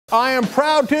I am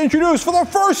proud to introduce for the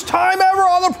first time ever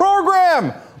on the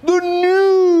program, the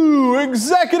new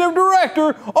executive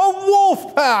director of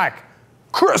Wolf-PAC,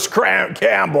 Chris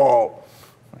Campbell.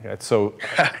 That's so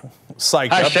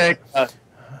psyched Hi, up.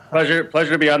 Cenk.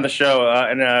 Pleasure to be on the show,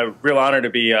 and a real honor to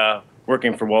be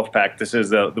working for Wolf-PAC. This is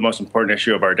the most important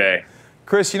issue of our day.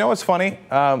 Chris, you know what's funny?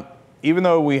 Even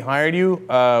though we hired you,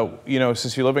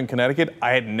 since you live in Connecticut, I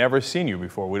had never seen you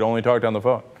before. We'd only talked on the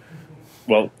phone.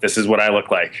 Well, this is what I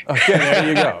look like. Okay, there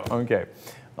you go. Okay.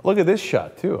 Look at this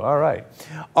shot, too. All right.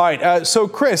 All right. So,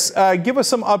 Chris, give us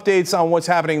some updates on what's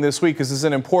happening this week, because this is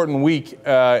an important week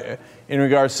in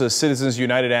regards to Citizens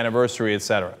United anniversary, et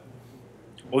cetera.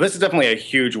 Well, this is definitely a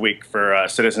huge week for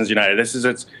Citizens United. This is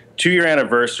its 2-year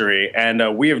anniversary,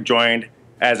 and we have joined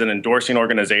as an endorsing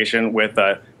organization with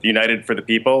the United for the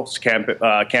People's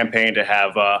campaign to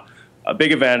have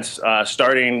big events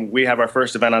starting. We have our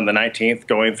first event on the 19th,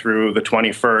 going through the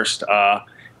 21st,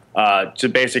 to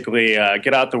basically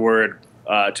get out the word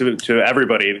to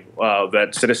everybody that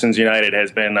Citizens United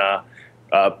has been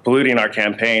polluting our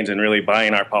campaigns and really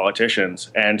buying our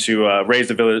politicians, and to raise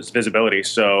the visibility.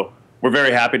 So we're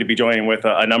very happy to be joining with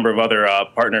a number of other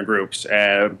partner groups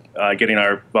and getting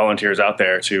our volunteers out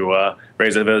there to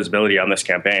raise the visibility on this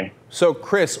campaign. So,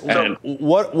 Chris,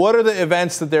 what are the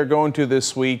events that they're going to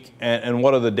this week, and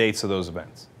what are the dates of those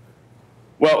events?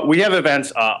 Well, we have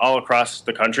events all across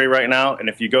the country right now, and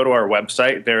if you go to our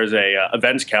website, there's a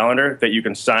events calendar that you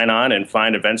can sign on and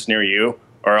find events near you,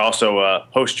 or also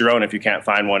host your own if you can't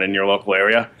find one in your local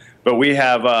area. But we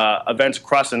have events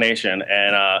across the nation,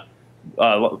 and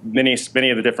many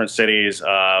of the different cities.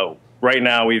 Right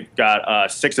now, we've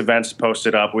got 6 events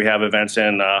posted up. We have events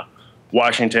in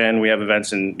Washington. We have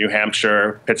events in New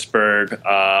Hampshire, Pittsburgh,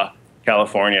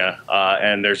 California,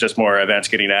 and there's just more events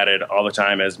getting added all the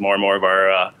time as more and more of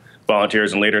our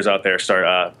volunteers and leaders out there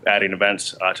start adding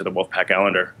events to the Wolf-PAC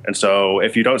calendar. And so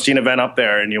if you don't see an event up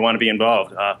there and you want to be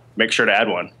involved, make sure to add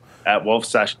one at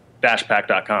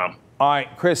wolf-pac.com. All right,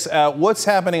 Chris, what's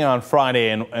happening on Friday,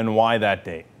 and why that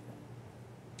date?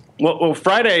 Well,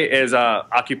 Friday is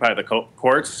Occupy the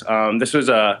Courts. This was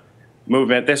a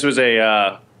movement. This was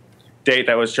a date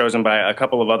that was chosen by a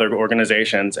couple of other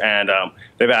organizations, and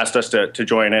they've asked us to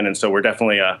join in, and so we're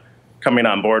definitely coming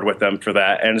on board with them for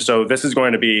that. And so this is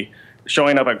going to be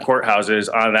showing up at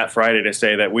courthouses on that Friday to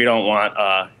say that we don't want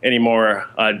any more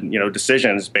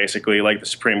decisions, basically, like the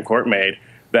Supreme Court made,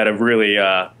 that have really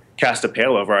cast a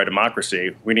pale over our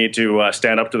democracy. We need to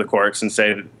stand up to the courts and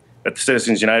say that the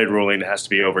Citizens United ruling has to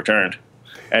be overturned.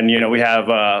 And we have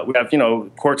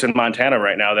courts in Montana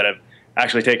right now that have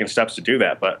actually taken steps to do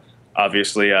that, but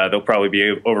obviously they'll probably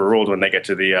be overruled when they get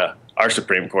to our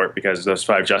Supreme Court, because those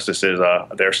 5 justices,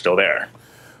 they're still there.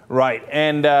 Right.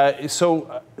 And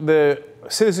so the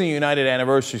Citizens United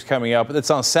anniversary is coming up.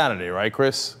 It's on Saturday, right,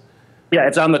 Chris? Yeah,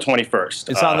 it's on the 21st.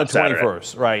 It's on the 21st,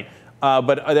 Saturday. Right.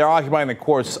 But they're occupying the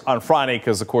courts on Friday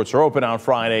because the courts are open on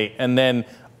Friday, and then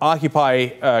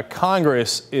Occupy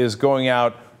Congress is going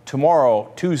out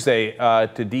tomorrow, Tuesday,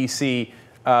 to D.C.,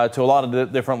 to a lot of the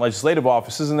different legislative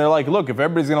offices. And they're like, look, if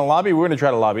everybody's going to lobby, we're going to try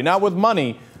to lobby. Not with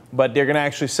money, but they're going to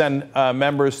actually send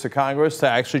members to Congress to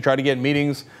actually try to get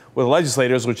meetings with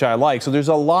legislators, which I like. So there's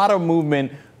a lot of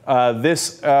movement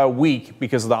this week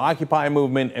because of the Occupy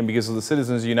movement and because of the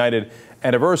Citizens United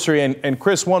anniversary. And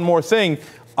Chris, one more thing.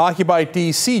 Occupy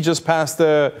D.C. just passed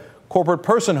the corporate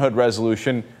personhood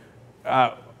resolution.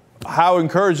 How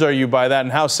encouraged are you by that,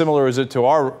 and how similar is it to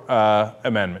our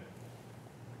amendment?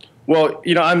 Well,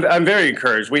 I'm very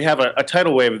encouraged. We have a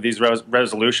tidal wave of these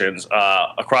resolutions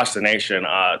across the nation,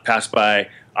 passed by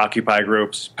Occupy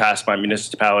groups, passed by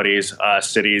municipalities,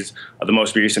 cities, the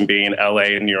most recent being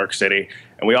LA and New York City.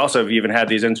 And we also have even had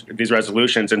these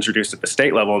resolutions introduced at the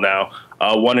state level now,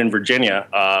 one in Virginia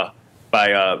by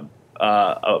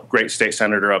a great state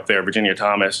senator up there, Virginia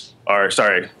Thomas,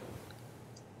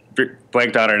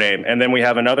 blanked on her name. And then we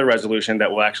have another resolution that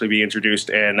will actually be introduced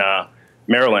in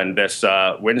Maryland this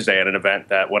Wednesday at an event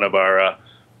that one of our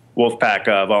Wolf-PAC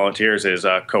volunteers is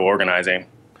co-organizing.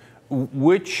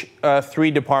 Which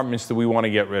 3 departments do we want to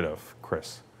get rid of,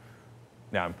 Chris?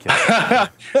 No, I'm kidding.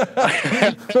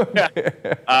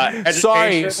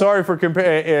 Sorry for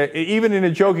comparing, even in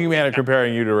a joking manner,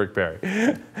 comparing you to Rick Perry.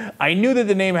 I knew that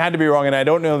the name had to be wrong, and I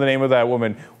don't know the name of that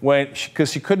woman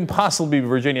because she couldn't possibly be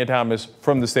Virginia Thomas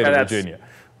from the state of Virginia.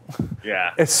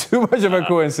 Yeah. It's too much of a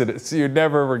coincidence. You'd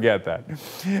never forget that.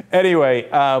 Anyway,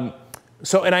 and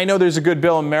I know there's a good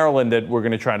bill in Maryland that we're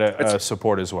going to try to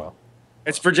support as well.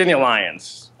 It's Virginia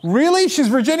Lyons. Really? She's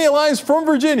Virginia Lyons from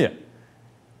Virginia?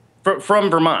 From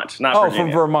Vermont, not Virginia. Oh,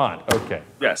 from Vermont. Okay.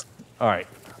 Yes. All right.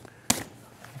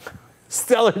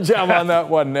 stellar job on that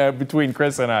one between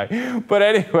Chris and I. But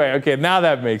anyway, okay, now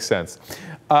that makes sense.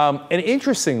 And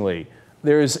interestingly,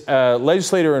 there's a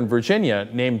legislator in Virginia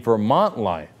named Vermont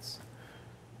Lions.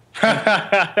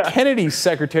 Kennedy's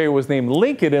secretary was named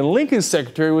Lincoln, and Lincoln's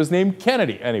secretary was named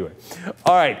Kennedy. Anyway,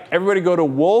 all right, everybody go to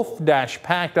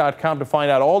wolf-pac.com to find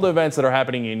out all the events that are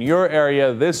happening in your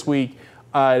area this week.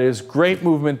 There's great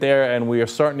movement there, and we are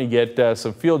starting to get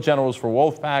some field generals for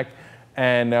Wolf-PAC,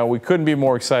 and we couldn't be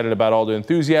more excited about all the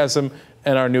enthusiasm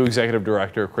and our new executive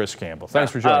director, Chris Campbell.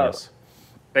 Thanks for joining us.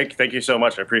 Thank you so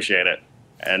much. I appreciate it.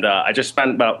 And I just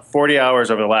spent about 40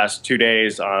 hours over the last 2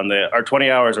 days or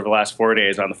 20 hours over the last 4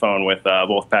 days on the phone with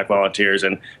Wolf-PAC volunteers,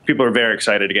 and people are very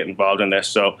excited to get involved in this.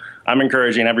 So I'm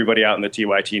encouraging everybody out in the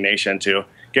TYT Nation to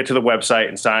get to the website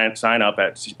and sign up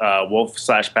at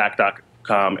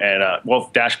wolf-pac.com and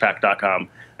wolf-pac.com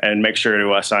and make sure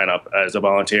to sign up as a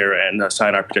volunteer and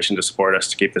sign our petition to support us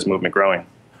to keep this movement growing.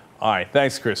 All right.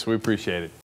 Thanks, Chris. We appreciate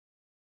it.